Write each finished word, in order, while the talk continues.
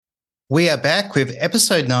We are back with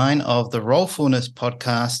episode 9 of the Rolefulness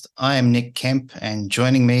podcast. I am Nick Kemp, and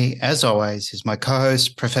joining me, as always, is my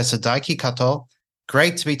co-host, Professor Daiki Kato.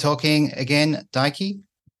 Great to be talking again, Daiki.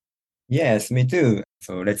 Yes, me too.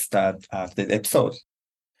 So let's start the episode.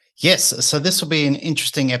 Yes, so this will be an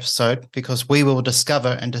interesting episode because we will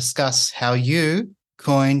discover and discuss how you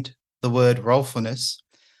coined the word rolefulness.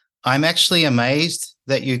 I'm actually amazed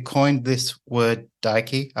that you coined this word,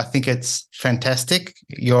 Daiki. I think it's fantastic.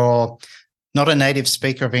 You're not a native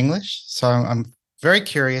speaker of English, so I'm very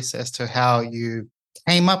curious as to how you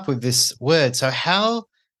came up with this word. So how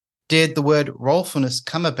did the word rolefulness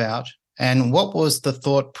come about, and what was the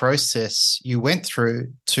thought process you went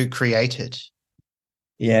through to create it?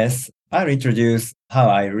 Yes, I'll introduce how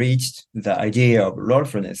I reached the idea of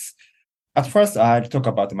rolefulness. At first, I'll talk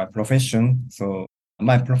about my profession. So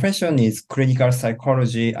my profession is clinical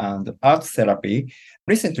psychology and art therapy.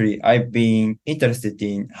 Recently, I've been interested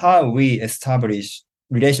in how we establish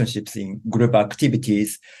relationships in group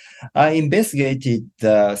activities. I investigated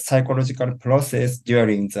the psychological process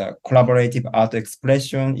during the collaborative art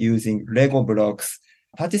expression using Lego blocks.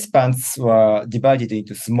 Participants were divided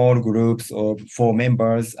into small groups of 4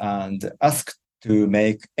 members and asked to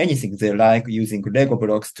make anything they like using Lego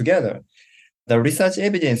blocks together. The research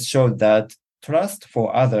evidence showed that trust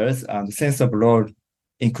for others and sense of role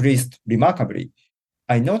increased remarkably.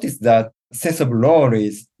 I noticed that sense of role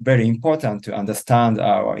is very important to understand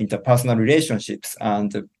our interpersonal relationships,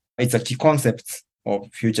 and it's a key concept of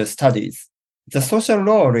future studies. The social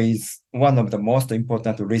role is one of the most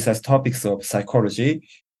important research topics of psychology.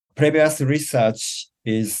 Previous research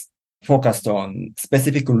is focused on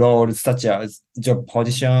specific roles such as job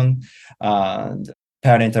position and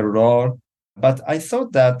parental role. But I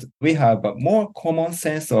thought that we have a more common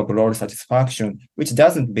sense of role satisfaction, which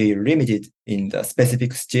doesn't be limited in the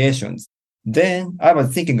specific situations. Then I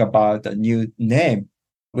was thinking about a new name,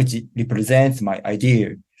 which represents my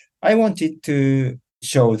idea. I wanted to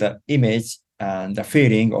show the image and the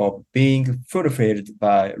feeling of being fulfilled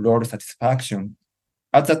by role satisfaction.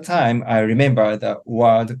 At the time, I remember the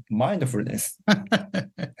word mindfulness.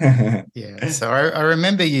 Yeah, so I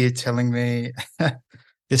remember you telling me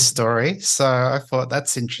this story, so I thought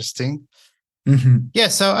that's interesting. Yeah,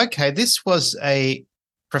 so okay, this was a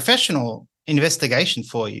professional investigation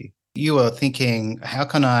for you. You were thinking, how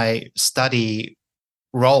can I study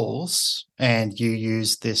roles? And you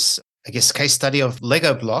used this, I guess, case study of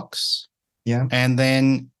Lego blocks. Yeah. And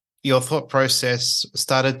then your thought process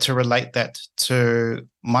started to relate that to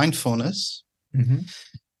mindfulness. Mm-hmm.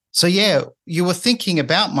 So, yeah, you were thinking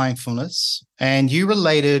about mindfulness and you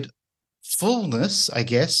related fullness, I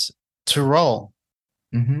guess, to role.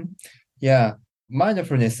 Mm-hmm. Yeah,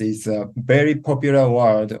 mindfulness is a very popular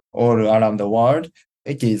word all around the world.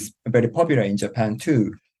 It is very popular in Japan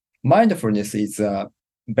too. Mindfulness is a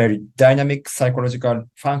very dynamic psychological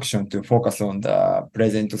function to focus on the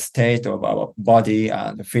present state of our body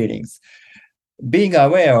and feelings. Being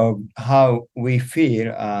aware of how we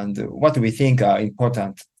feel and what we think are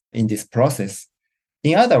important in this process.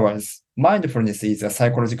 In other words, mindfulness is a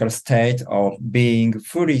psychological state of being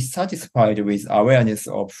fully satisfied with awareness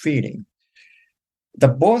of feeling. The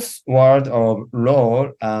both word of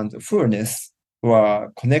role and fullness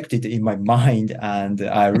were connected in my mind, and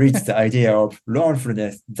I reached the idea of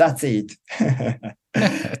rolefulness. That's it.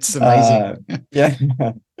 It's amazing. Yeah.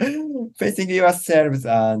 Facing yourselves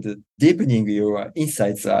and deepening your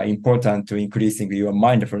insights are important to increasing your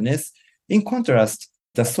mindfulness. In contrast,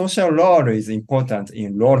 the social role is important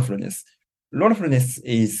in rolefulness. Rolefulness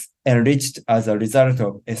is enriched as a result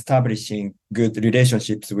of establishing good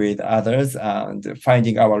relationships with others and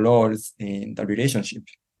finding our roles in the relationship.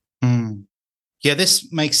 Yeah,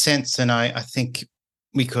 this makes sense. And I think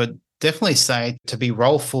we could definitely say to be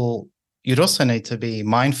roleful, you'd also need to be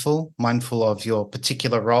mindful of your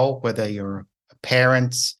particular role, whether you're a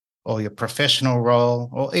parent or your professional role,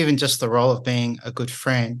 or even just the role of being a good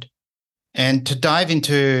friend. And to dive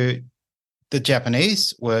into the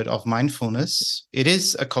Japanese word of mindfulness, it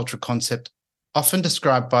is a cultural concept often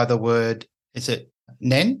described by the word, is it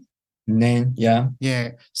nen? Nen, yeah.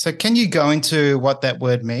 Yeah. So can you go into what that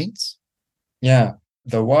word means? Yeah.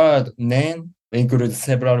 The word nen includes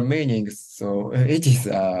several meanings, so it is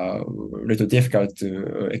a little difficult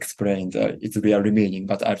to explain its real meaning,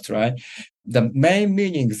 but I'll try. The main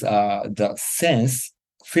meanings are the sense,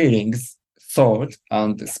 feelings, thought,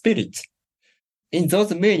 and spirit. In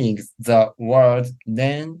those meanings, the word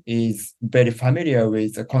nen is very familiar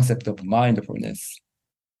with the concept of mindfulness.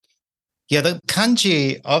 Yeah, the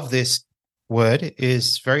kanji of this word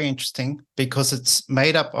is very interesting because it's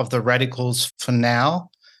made up of the radicals for now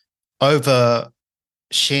over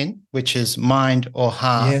shin, which is mind or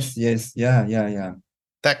heart, Yes, yes. Yeah, yeah, yeah.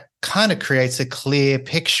 that kind of creates a clear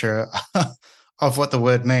picture of what the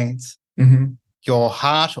word means. Mm-hmm. Your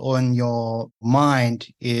heart or in your mind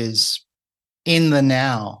is in the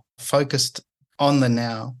now, focused on the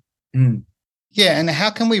now. Mm. Yeah. And how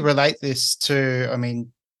can we relate this to, I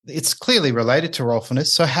mean, it's clearly related to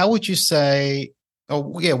rolefulness. So how would you say,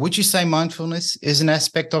 oh, yeah, would you say mindfulness is an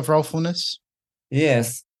aspect of rolefulness?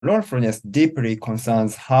 Yes, Rolefulness deeply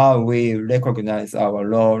concerns how we recognize our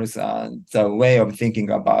roles and the way of thinking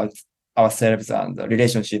about ourselves and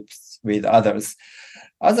relationships with others.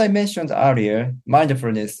 As I mentioned earlier,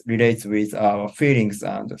 mindfulness relates with our feelings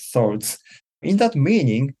and thoughts. In that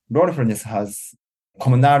meaning, Rolefulness has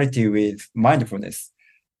commonality with mindfulness.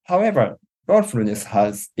 However, Rolefulness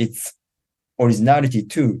has its originality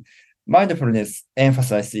too. Mindfulness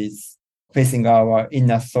emphasizes facing our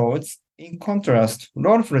inner thoughts. In contrast,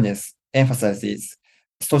 rolefulness emphasizes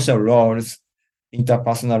social roles,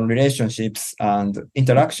 interpersonal relationships, and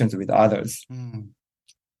interactions with others. Mm.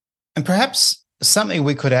 And perhaps something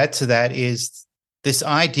we could add to that is this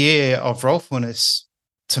idea of rolefulness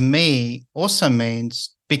to me also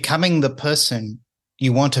means becoming the person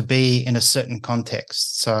you want to be in a certain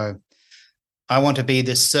context. So I want to be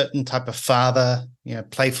this certain type of father,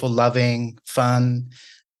 playful, loving, fun.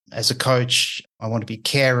 As a coach, I want to be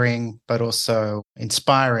caring, but also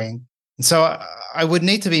inspiring. And so I would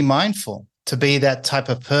need to be mindful to be that type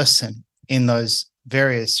of person in those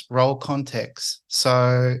various role contexts.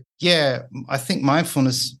 So, yeah, I think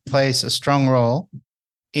mindfulness plays a strong role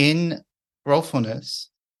in rolefulness.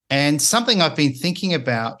 And something I've been thinking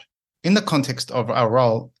about in the context of our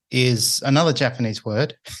role is another Japanese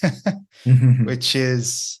word, which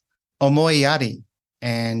is omoiyari.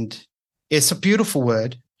 And it's a beautiful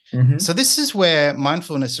word. Mm-hmm. So this is where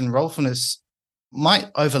mindfulness and rolefulness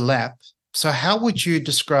might overlap. So how would you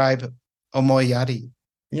describe omoiyari?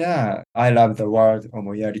 Yeah, I love the word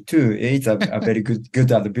omoyari too. It's a very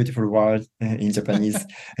good and beautiful word in Japanese.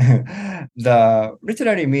 The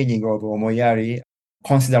literary meaning of omoyari,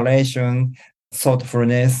 consideration,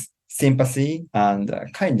 thoughtfulness, sympathy, and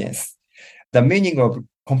kindness. The meaning of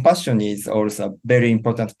compassion is also a very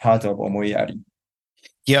important part of omoyari.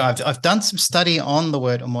 Yeah, I've done some study on the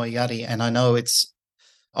word omoiyari, and I know it's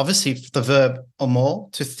obviously the verb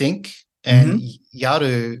omo, to think, and Mm-hmm.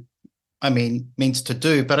 yaru, I mean, means to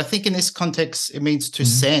do. But I think in this context, it means to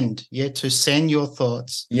Mm-hmm. send, to send your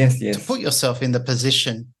thoughts, Yes, to yes. put yourself in the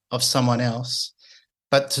position of someone else,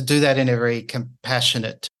 but to do that in a very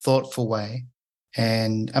compassionate, thoughtful way.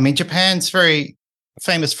 And I mean, Japan's very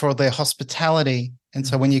famous for their hospitality. And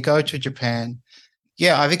so when you go to Japan,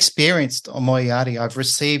 yeah, I've experienced omoiyari. I've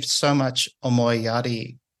received so much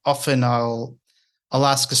omoiyari. Often I'll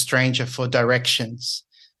ask a stranger for directions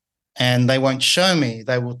and they won't show me.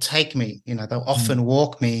 They will take me, they'll often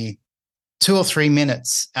walk me 2 or 3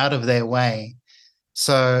 minutes out of their way.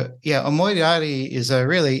 So yeah, omoiyari is a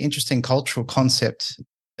really interesting cultural concept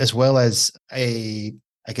as well as I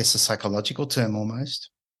guess, a psychological term almost.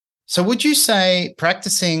 So would you say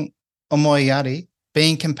practicing omoiyari,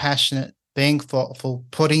 being compassionate, being thoughtful,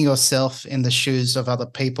 putting yourself in the shoes of other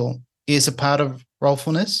people is a part of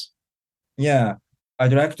rolefulness? Yeah,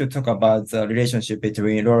 I'd like to talk about the relationship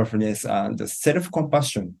between lawfulness and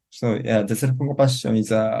self-compassion. So yeah, the self-compassion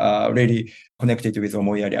is really connected with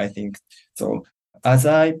omoyari, I think. So as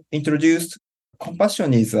I introduced,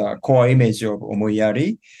 compassion is a core image of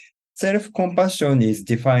omoyari. Self-compassion is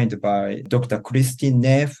defined by Dr. Christine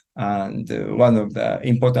Neff and one of the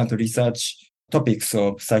important research topics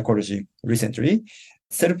of psychology recently.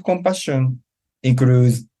 Self-compassion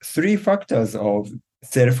includes three factors of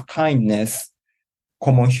self-kindness,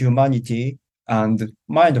 common humanity, and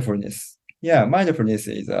mindfulness. Yeah, mindfulness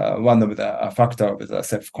is one of the factor of the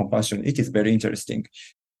self-compassion. It is very interesting.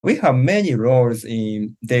 We have many roles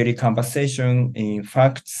in daily conversation, in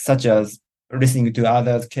facts such as listening to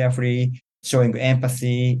others carefully, showing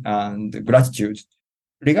empathy and gratitude.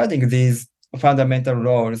 Regarding these fundamental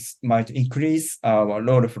roles might increase our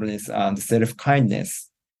lawfulness and self-kindness.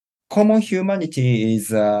 Common humanity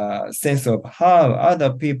is a sense of how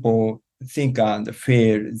other people think and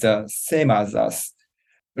feel the same as us.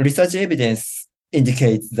 Research evidence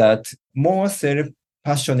indicates that more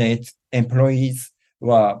self-passionate employees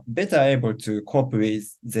were better able to cope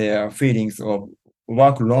with their feelings of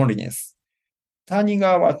work loneliness. Turning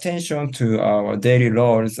our attention to our daily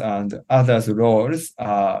roles and others' roles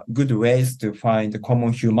are good ways to find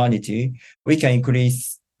common humanity. We can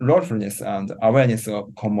increase lawfulness and awareness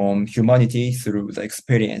of common humanity through the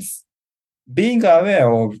experience. Being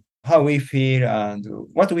aware of how we feel and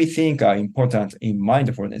what we think are important in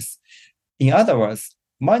mindfulness. In other words,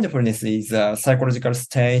 mindfulness is a psychological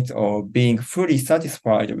state of being fully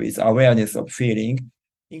satisfied with awareness of feeling.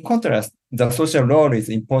 In contrast, the social role is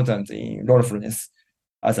important in rolefulness.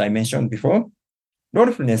 As I mentioned before,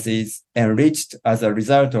 rolefulness is enriched as a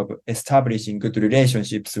result of establishing good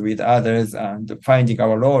relationships with others and finding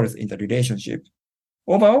our roles in the relationship.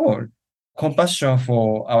 Overall, compassion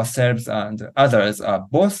for ourselves and others are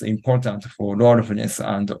both important for rolefulness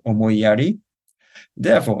and omoiyari.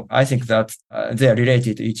 Therefore, I think that they are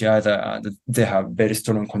related to each other and they have very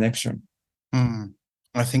strong connection.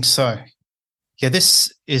 I think so. Yeah,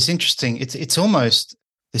 this is interesting. It's almost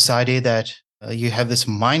this idea that you have this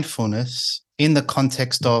mindfulness in the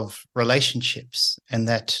context of relationships, and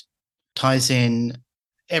that ties in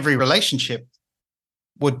every relationship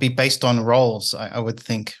would be based on roles, I would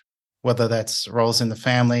think, whether that's roles in the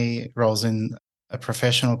family, roles in a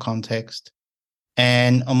professional context.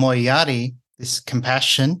 And omoiyari, this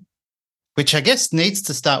compassion, which I guess needs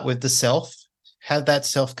to start with the self, have that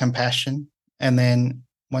self-compassion. And then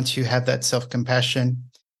once you have that self-compassion,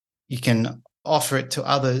 you can offer it to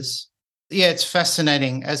others. Yeah, it's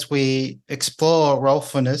fascinating. As we explore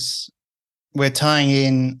rolefulness, we're tying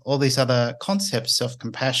in all these other concepts,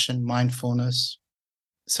 self-compassion, mindfulness.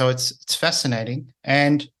 So it's fascinating.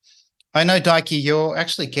 And I know, Daiki, you're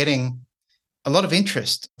actually getting a lot of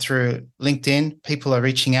interest through LinkedIn. People are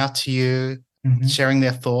reaching out to you, sharing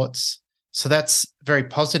their thoughts. So that's very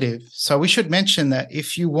positive. So we should mention that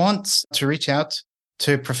if you want to reach out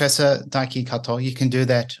to Professor Daiki Kato, you can do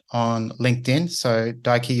that on LinkedIn. So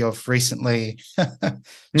Daiki, you've recently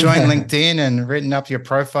joined LinkedIn and written up your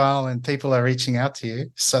profile, and people are reaching out to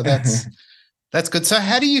you. So that's good. So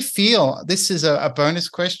how do you feel? This is a bonus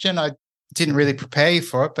question. I didn't really prepare you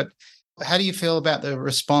for it, but how do you feel about the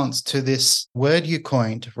response to this word you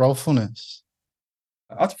coined, rolefulness?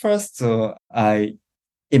 At first, I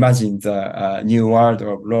imagined the new word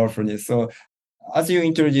of rolefulness. So as you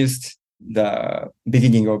introduced the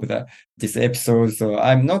beginning of this episode, so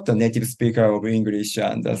I'm not a native speaker of English,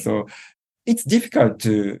 and so it's difficult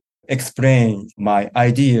to explain my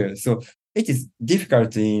idea. So it is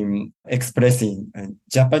difficult in expressing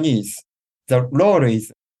Japanese. The role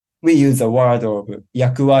is, we use the word of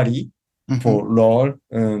yakuwari for role,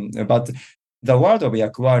 but the word of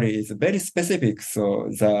yakuwari is very specific. So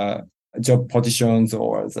the job positions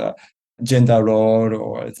or the gender role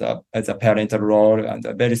or the parental role and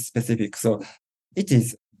very specific. So it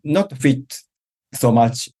is not fit so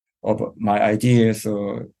much of my idea.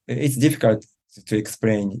 So it's difficult to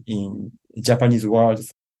explain in Japanese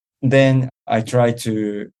words. Then I try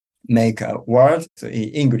to make a word in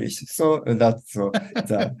English. So that's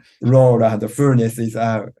the role and the fullness is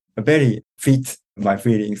very fit my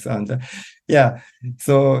feelings. And yeah,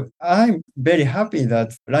 so I'm very happy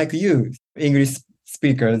that, like you, English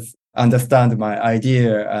speakers understand my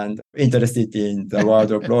idea and interested in the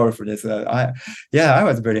word of rolefulness. I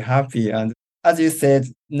was very happy. And as you said,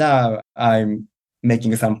 now I'm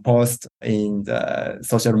making some posts in the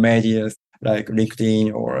social medias like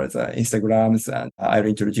LinkedIn or the Instagrams, and I'll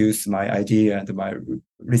introduce my idea and my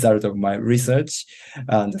result of my research.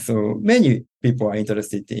 And so many people are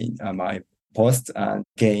interested in my post and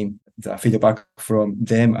gain the feedback from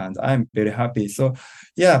them, and I'm very happy. So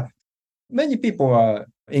yeah, many people are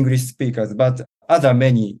English speakers, but other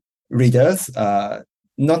many readers are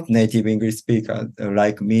not native English speakers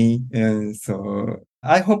like me. And so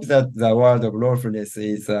I hope that the word of rolefulness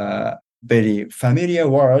is a very familiar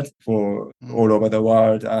word for all over the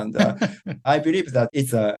world. And I believe that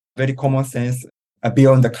it's a very common sense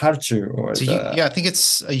beyond the culture. Or I think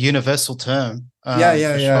it's a universal term.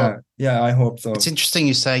 Sure. Yeah, I hope so. It's interesting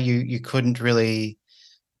you say you couldn't really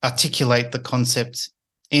articulate the concept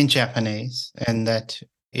in Japanese, and that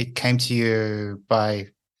it came to you by,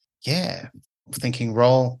 thinking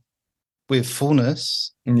role with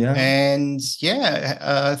fullness. Yeah. And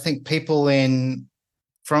I think people even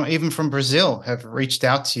from Brazil have reached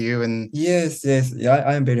out to you, and yes,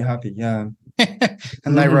 I am very happy. Yeah.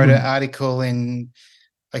 And they wrote an article in,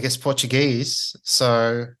 I guess, Portuguese,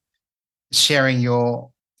 so sharing your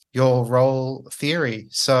role theory.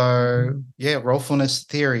 So rolefulness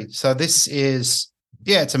theory. So this is,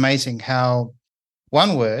 it's amazing how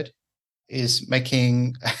one word is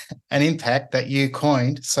making an impact that you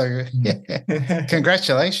coined. So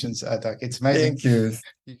congratulations, Doug. It's amazing. Thank you.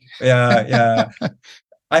 Yeah.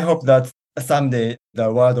 I hope that someday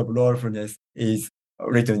the word of rolefulness is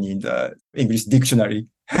written in the English dictionary.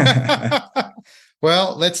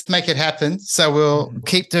 Well, let's make it happen. So we'll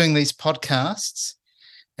keep doing these podcasts.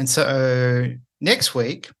 And so next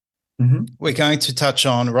week, we're going to touch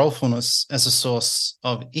on rolefulness as a source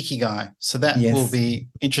of ikigai. So that will be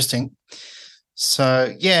interesting.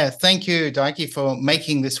 So, yeah, thank you, Daiki, for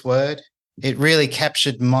making this word. It really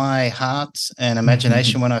captured my heart and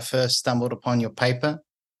imagination when I first stumbled upon your paper.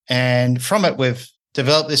 And from it, we've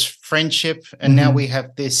developed this friendship. And now we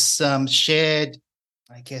have this shared,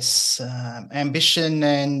 I guess, ambition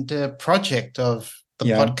and project of the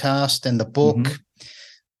podcast and the book.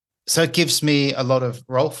 So it gives me a lot of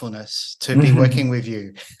rolefulness to be working with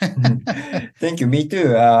you. Thank you. Me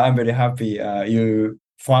too. I'm very happy you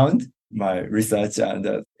found my research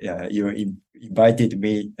and you invited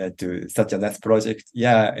me to such a nice project.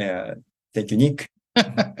 Yeah. Thank you, Nick.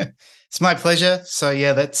 It's my pleasure. So,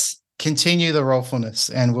 yeah, let's continue the rolefulness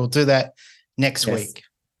and we'll do that next week.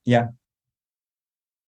 Yeah.